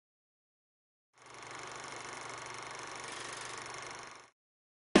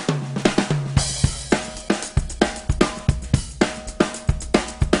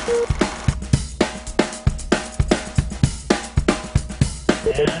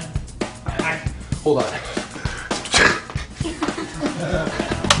Hold on.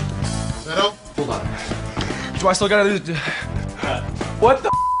 Settle. Hold on. Do I still gotta do... What the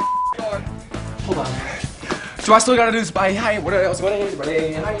Hold on. Do I still gotta do this by... Hi, what else? Hey,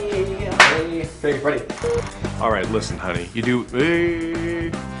 ready. All right, listen, honey. You do...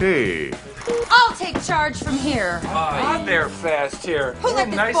 Hey. I'll take charge from here. Hot there fast here. Who let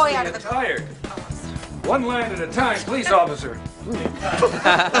this boy out of the... Tired. One line at a time, please, officer.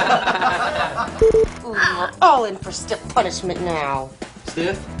 We're all in for stiff punishment now.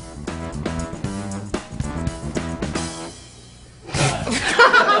 Stiff?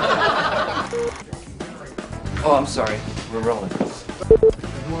 Oh, I'm sorry. We're rolling. You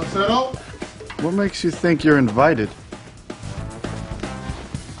want to settle? What makes you think you're invited?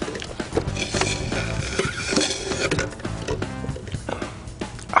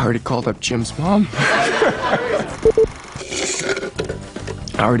 I already called up Jim's mom.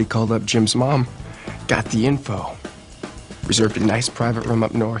 Got the info. Reserved a nice private room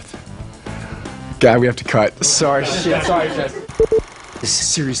up north. God, we have to cut. Sorry, shit. Sorry, Jess.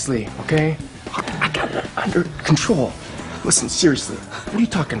 Seriously, okay? I got it under control. Listen, seriously. What are you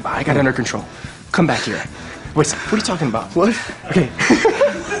talking about? I got it under control. Come back here. Wait, what are you talking about? What? Okay.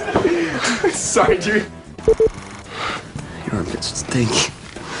 Sorry, dude. Your armpits stink.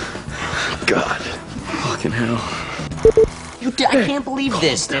 God. Fucking hell. I can't believe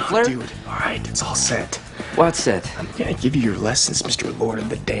this, Stifler. Dude, all right, it's all set. What's set? I'm gonna give you your lessons, Mr. Lord of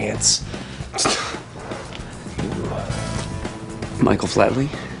the Dance. Michael Flatley?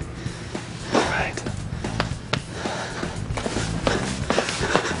 All right.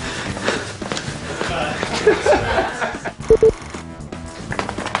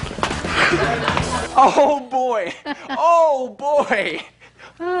 Oh, boy. Oh, boy.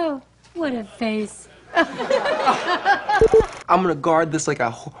 Oh, what a face. I'm gonna guard this like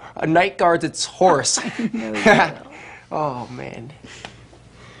a knight guards its horse. Oh, man.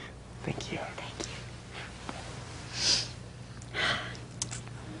 Thank you.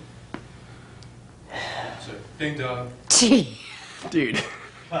 Ding dong. Gee. Dude.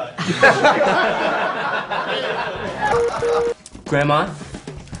 Grandma?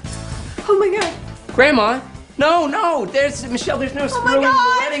 Oh my God. Grandma? No, there's Michelle, there's no screw in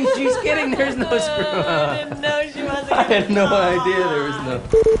the wedding. She's kidding, there's no screw. I didn't know she wasn't. I had no idea there was no.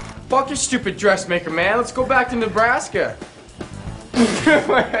 Fuck your stupid dressmaker, man. Let's go back to Nebraska.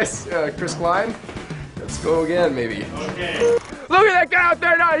 Krystal. Let's go again, maybe. Okay. Look at that guy out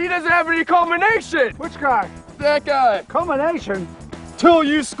there now. He doesn't have any culmination. Which guy? That guy. Culmination. Till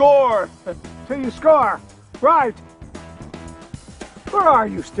you score. Till you score. Right. Where are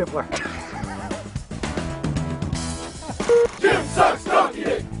you, Stifler? Jim sucks donkey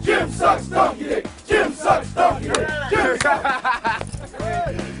dick. Jim sucks donkey dick. Jim sucks donkey dick. Jim sucks.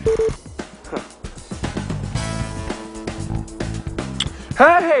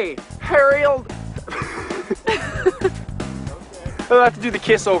 Hey, Harry, I'll have to do the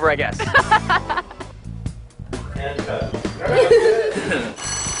kiss over, I guess.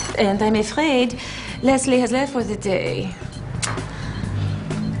 And I'm afraid Leslie has left for the day.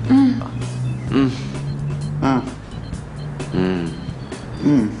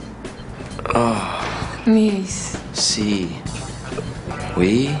 Oh. Yes. See.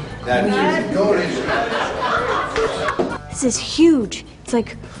 We? This is huge. It's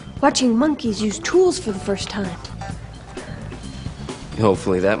like watching monkeys use tools for the first time.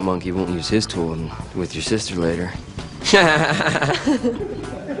 Hopefully that monkey won't use his tool with your sister later.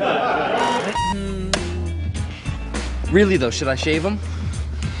 Really though, should I shave him?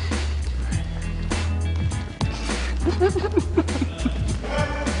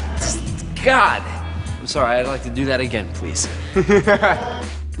 God! I'm sorry, I'd like to do that again, please.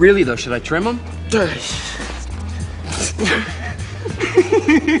 Really though, should I trim him?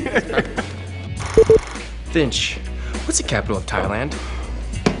 Finch, what's the capital of Thailand?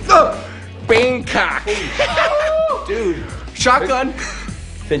 Bangkok. Dude, shotgun.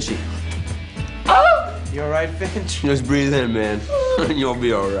 Finchy. You all right, Finch? Just breathe in, man. You'll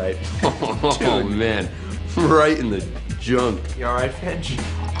be all right. Oh, man. Right in the junk. You all right, Finch?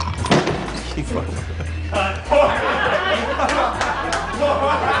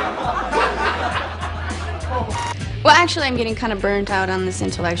 Well, actually, I'm getting kind of burnt out on this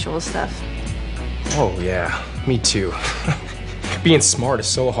intellectual stuff. Oh, yeah. Me too. Being smart is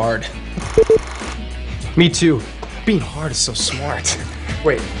so hard. Me too. Being hard is so smart.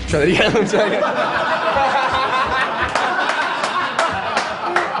 Wait, try that again. Try that again.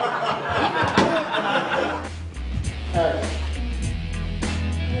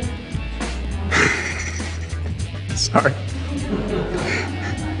 Sorry.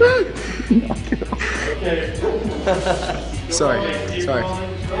 Sorry. Give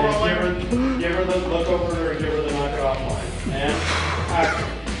her the look over or give her the knock it off line. And action.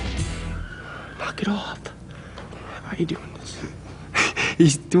 Knock it off. Why are you doing this?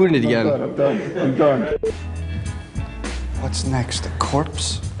 He's doing it again. I'm done. What's next? A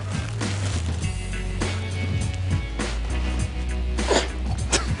corpse?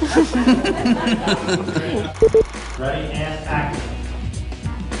 Ready and action.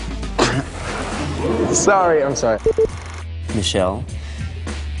 Sorry, I'm sorry. Michelle,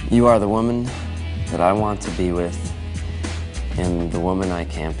 you are the woman that I want to be with, and the woman I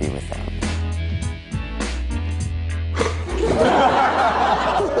can't be without.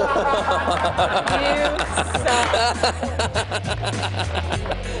 You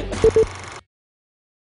suck.